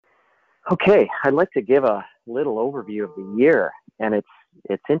Okay, I'd like to give a little overview of the year, and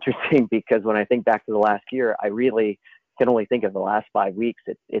it's interesting because when I think back to the last year, I really can only think of the last 5 weeks.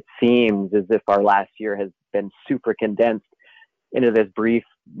 It seems as if our last year has been super condensed into this brief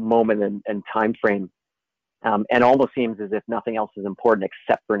moment and time frame, and almost seems as if nothing else is important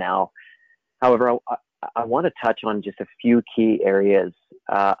except for now. However, I want to touch on just a few key areas.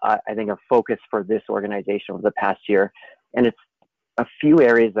 I think a focus for this organization over the past year, and it's a few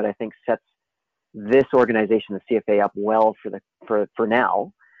areas that I think sets this organization, the CFA, up well for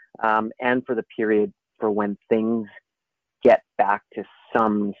now, and for the period for when things get back to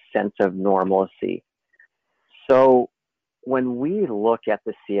some sense of normalcy. So when we look at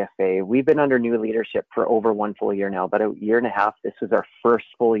the CFA, we've been under new leadership for over one full year now, about a year and a half. This was our first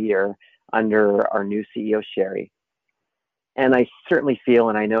full year under our new CEO, Sherry. And I certainly feel,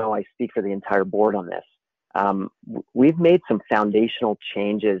 and I know I speak for the entire board on this, we've made some foundational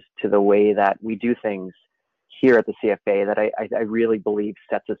changes to the way that we do things here at the CFA that I really believe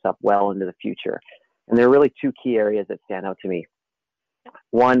sets us up well into the future. And there are really two key areas that stand out to me.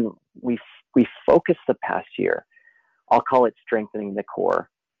 One, we focused the past year, I'll call it strengthening the core.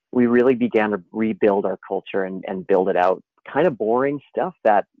 We really began to rebuild our culture and build it out. Kind of boring stuff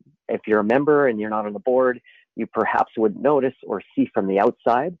that if you're a member and you're not on the board, you perhaps wouldn't notice or see from the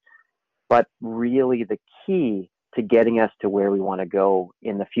outside, but really the key to getting us to where we want to go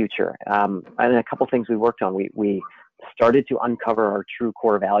in the future. And a couple things we worked on. We started to uncover our true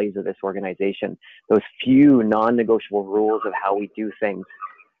core values of this organization, those few non-negotiable rules of how we do things.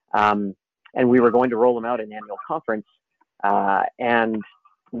 And we were going to roll them out in annual conference. And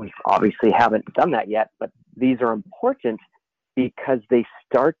we obviously haven't done that yet, but these are important because they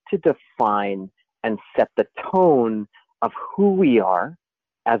start to define and set the tone of who we are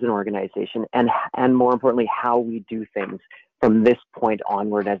as an organization and more importantly, how we do things from this point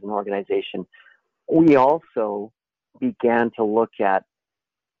onward as an organization. We also began to look at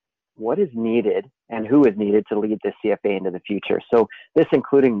what is needed and who is needed to lead the CFA into the future. So this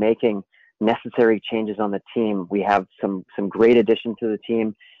including making necessary changes on the team. We have some great addition to the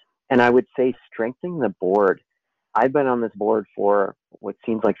team. And I would say strengthening the board. I've been on this board for what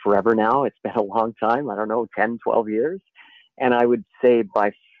seems like forever now. It's been a long time. I don't know, 10, 12 years. And I would say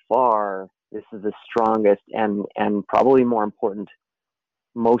by far, this is the strongest and probably more important,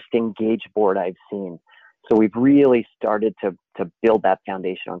 most engaged board I've seen. So we've really started to build that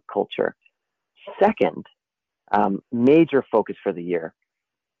foundation on culture. Second, major focus for the year.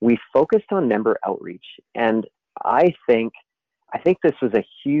 We focused on member outreach. And I think this was a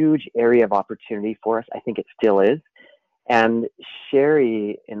huge area of opportunity for us. I think it still is. And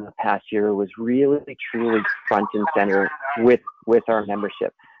Sherry in the past year was really, truly front and center with our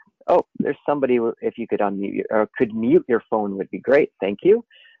membership. Oh, there's somebody, if you could unmute or could mute your phone would be great. Thank you.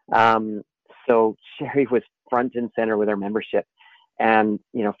 So Sherry was front and center with our membership. And,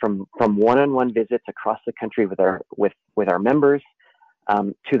 you know, from one-on-one visits across the country with our members,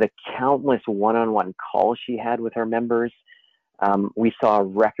 to the countless one-on-one calls she had with our members. We saw a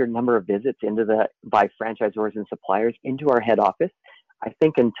record number of visits by franchisors and suppliers into our head office. I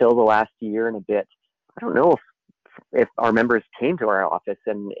think until the last year and a bit, I don't know if our members came to our office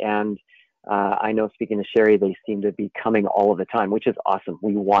and I know speaking to Sherry, they seem to be coming all of the time, which is awesome.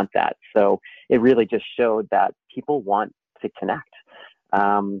 We want that. So it really just showed that people want to connect.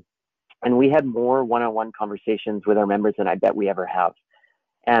 And we had more one-on-one conversations with our members than I bet we ever have.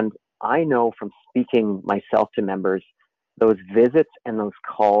 And I know from speaking myself to members, those visits and those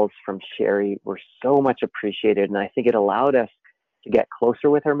calls from Sherry were so much appreciated. And I think it allowed us to get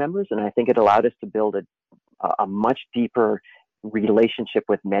closer with our members. And I think it allowed us to build a much deeper relationship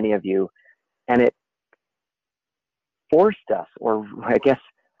with many of you. And it forced us, or I guess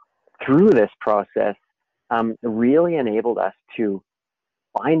through this process, really enabled us to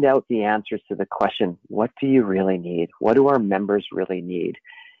find out the answers to the question, what do you really need? What do our members really need?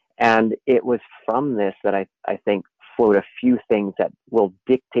 And it was from this that I think flowed a few things that will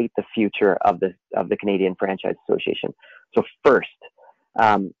dictate the future of the Canadian Franchise Association. So first,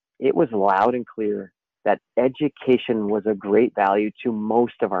 it was loud and clear that education was a great value to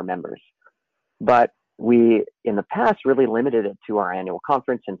most of our members. But we, in the past, really limited it to our annual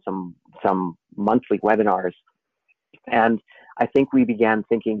conference and some monthly webinars. And I think we began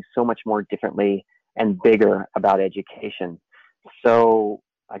thinking so much more differently and bigger about education. So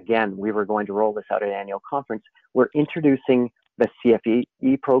again, we were going to roll this out at annual conference. We're introducing the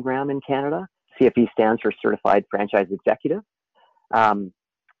CFE program in Canada. CFE stands for Certified Franchise Executive.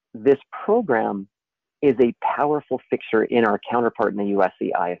 This program is a powerful fixture in our counterpart in the US,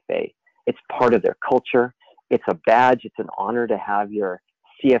 the IFA. It's part of their culture. It's a badge. It's an honor to have your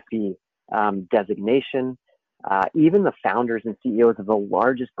CFE designation. Even the founders and CEOs of the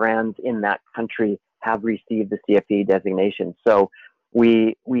largest brands in that country have received the CFDA designation. So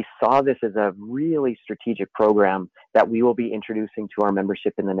we saw this as a really strategic program that we will be introducing to our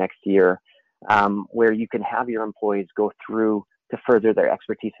membership in the next year, where you can have your employees go through to further their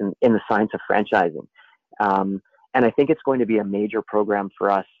expertise in the science of franchising. And I think it's going to be a major program for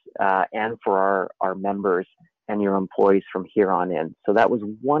us and for our members and your employees from here on in. So that was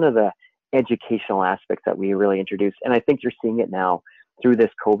one of the educational aspects that we really introduced. And I think you're seeing it now through this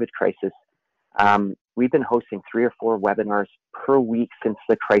COVID crisis. We've been hosting 3 or 4 webinars per week since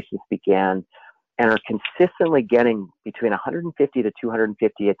the crisis began, and are consistently getting between 150 to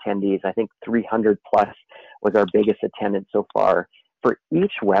 250 attendees. I think 300 plus was our biggest attendance so far for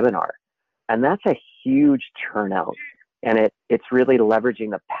each webinar. And that's a huge turnout. And it's really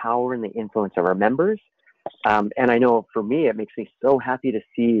leveraging the power and the influence of our members. And I know for me, it makes me so happy to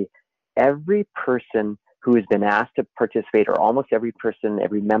see every person who has been asked to participate, or almost every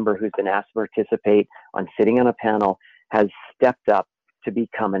member who's been asked to participate on sitting on a panel, has stepped up to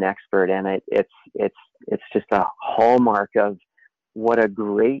become an expert. And it's just a hallmark of what a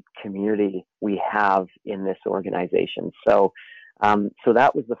great community we have in this organization. So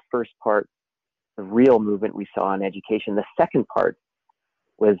that was the first part, the real movement we saw in education. The second part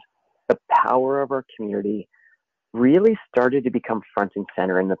was the power of our community really started to become front and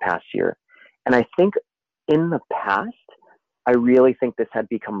center in the past year. And I think in the past, I really think this had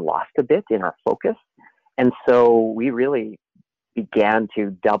become lost a bit in our focus. And so we really began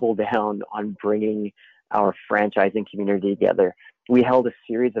to double down on bringing our franchising community together. We held a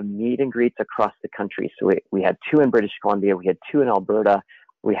series of meet and greets across the country. So we had 2 in British Columbia, we had 2 in Alberta,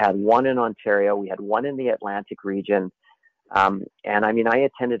 we had 1 in Ontario, we had 1 in the Atlantic region. And I mean, I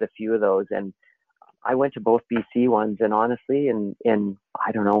attended a few of those, and I went to both BC ones, and honestly, in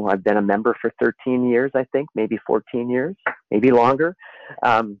I don't know, I've been a member for 13 years, I think, maybe 14 years, maybe longer.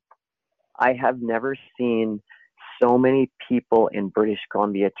 I have never seen so many people in British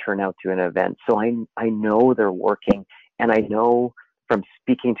Columbia turn out to an event. So I know they're working, and I know from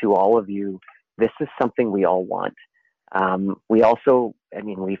speaking to all of you, this is something we all want. We also,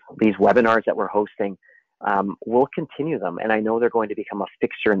 these webinars that we're hosting, we'll continue them, and I know they're going to become a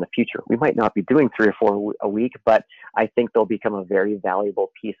fixture in the future. We might not be doing 3 or 4 a week, but I think they'll become a very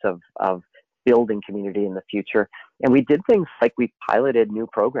valuable piece of building community in the future. And we did things like we piloted new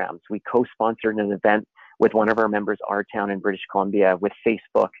programs. We co-sponsored an event with one of our members, Our Town in British Columbia, with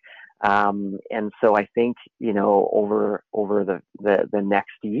Facebook. And so I think, over the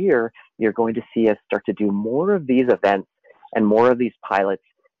next year, you're going to see us start to do more of these events and more of these pilots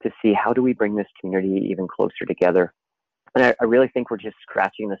to see how do we bring this community even closer together. And I really think we're just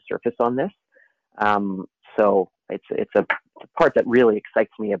scratching the surface on this. So it's a part that really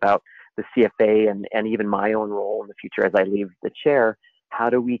excites me about the CFA and even my own role in the future as I leave the chair. How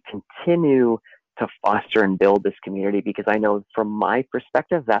do we continue to foster and build this community? Because I know from my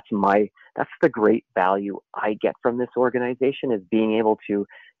perspective, that's the great value I get from this organization, is being able to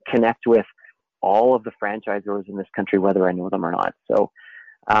connect with all of the franchisors in this country, whether I know them or not. So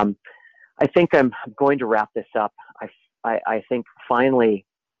I think I'm going to wrap this up. I think finally,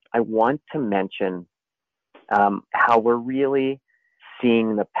 I want to mention how we're really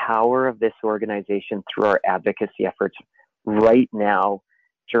seeing the power of this organization through our advocacy efforts right now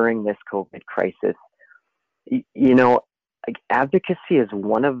during this COVID crisis. Advocacy is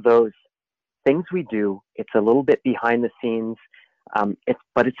one of those things we do. It's a little bit behind the scenes,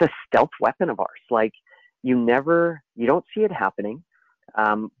 but it's a stealth weapon of ours. Like you don't see it happening.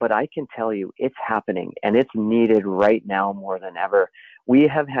 But I can tell you it's happening, and it's needed right now more than ever. We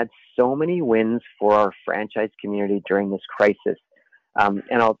have had so many wins for our franchise community during this crisis. And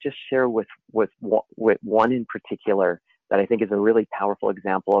I'll just share with one in particular that I think is a really powerful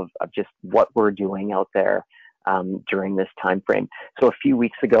example of just what we're doing out there during this time frame. So a few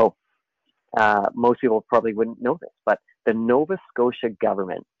weeks ago, most people probably wouldn't know this, but the Nova Scotia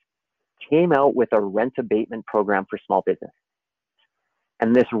government came out with a rent abatement program for small business.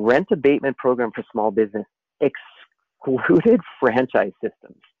 And this rent abatement program for small business excluded franchise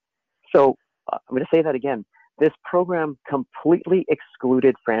systems. So I'm going to say that again. This program completely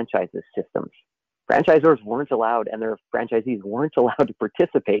excluded franchise systems. Franchisors weren't allowed, and their franchisees weren't allowed to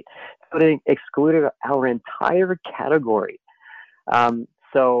participate. So they excluded our entire category.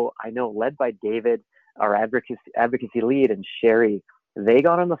 So I know, led by David, our advocacy lead, and Sherry, they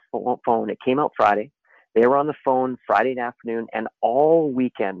got on the phone. It came out Friday. They were on the phone Friday afternoon and all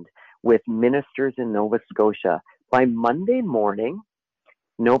weekend with ministers in Nova Scotia. By Monday morning,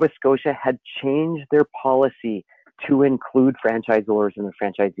 Nova Scotia had changed their policy to include franchisors and the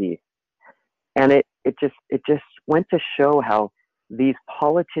franchisees. And it just went to show how these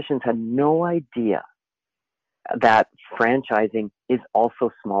politicians had no idea that franchising is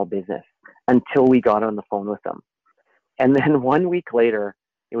also small business until we got on the phone with them. And then 1 week later,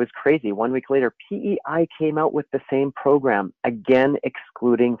 it was crazy. 1 week later, PEI came out with the same program, again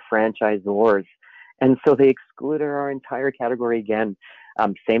excluding franchisors. And so they excluded our entire category again.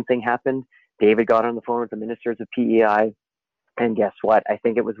 Same thing happened. David got on the phone with the ministers of PEI. And guess what? I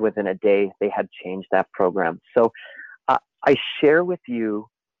think it was within a day they had changed that program. So I share with you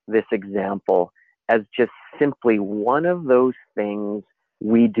this example as just simply one of those things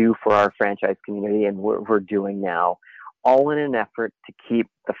we do for our franchise community and we're doing now, all in an effort to keep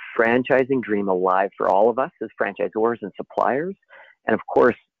the franchising dream alive for all of us as franchisors and suppliers. And of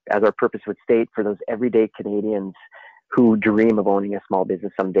course, as our purpose would state, for those everyday Canadians who dream of owning a small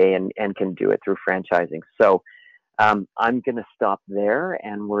business someday and can do it through franchising. So I'm going to stop there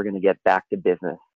and we're going to get back to business.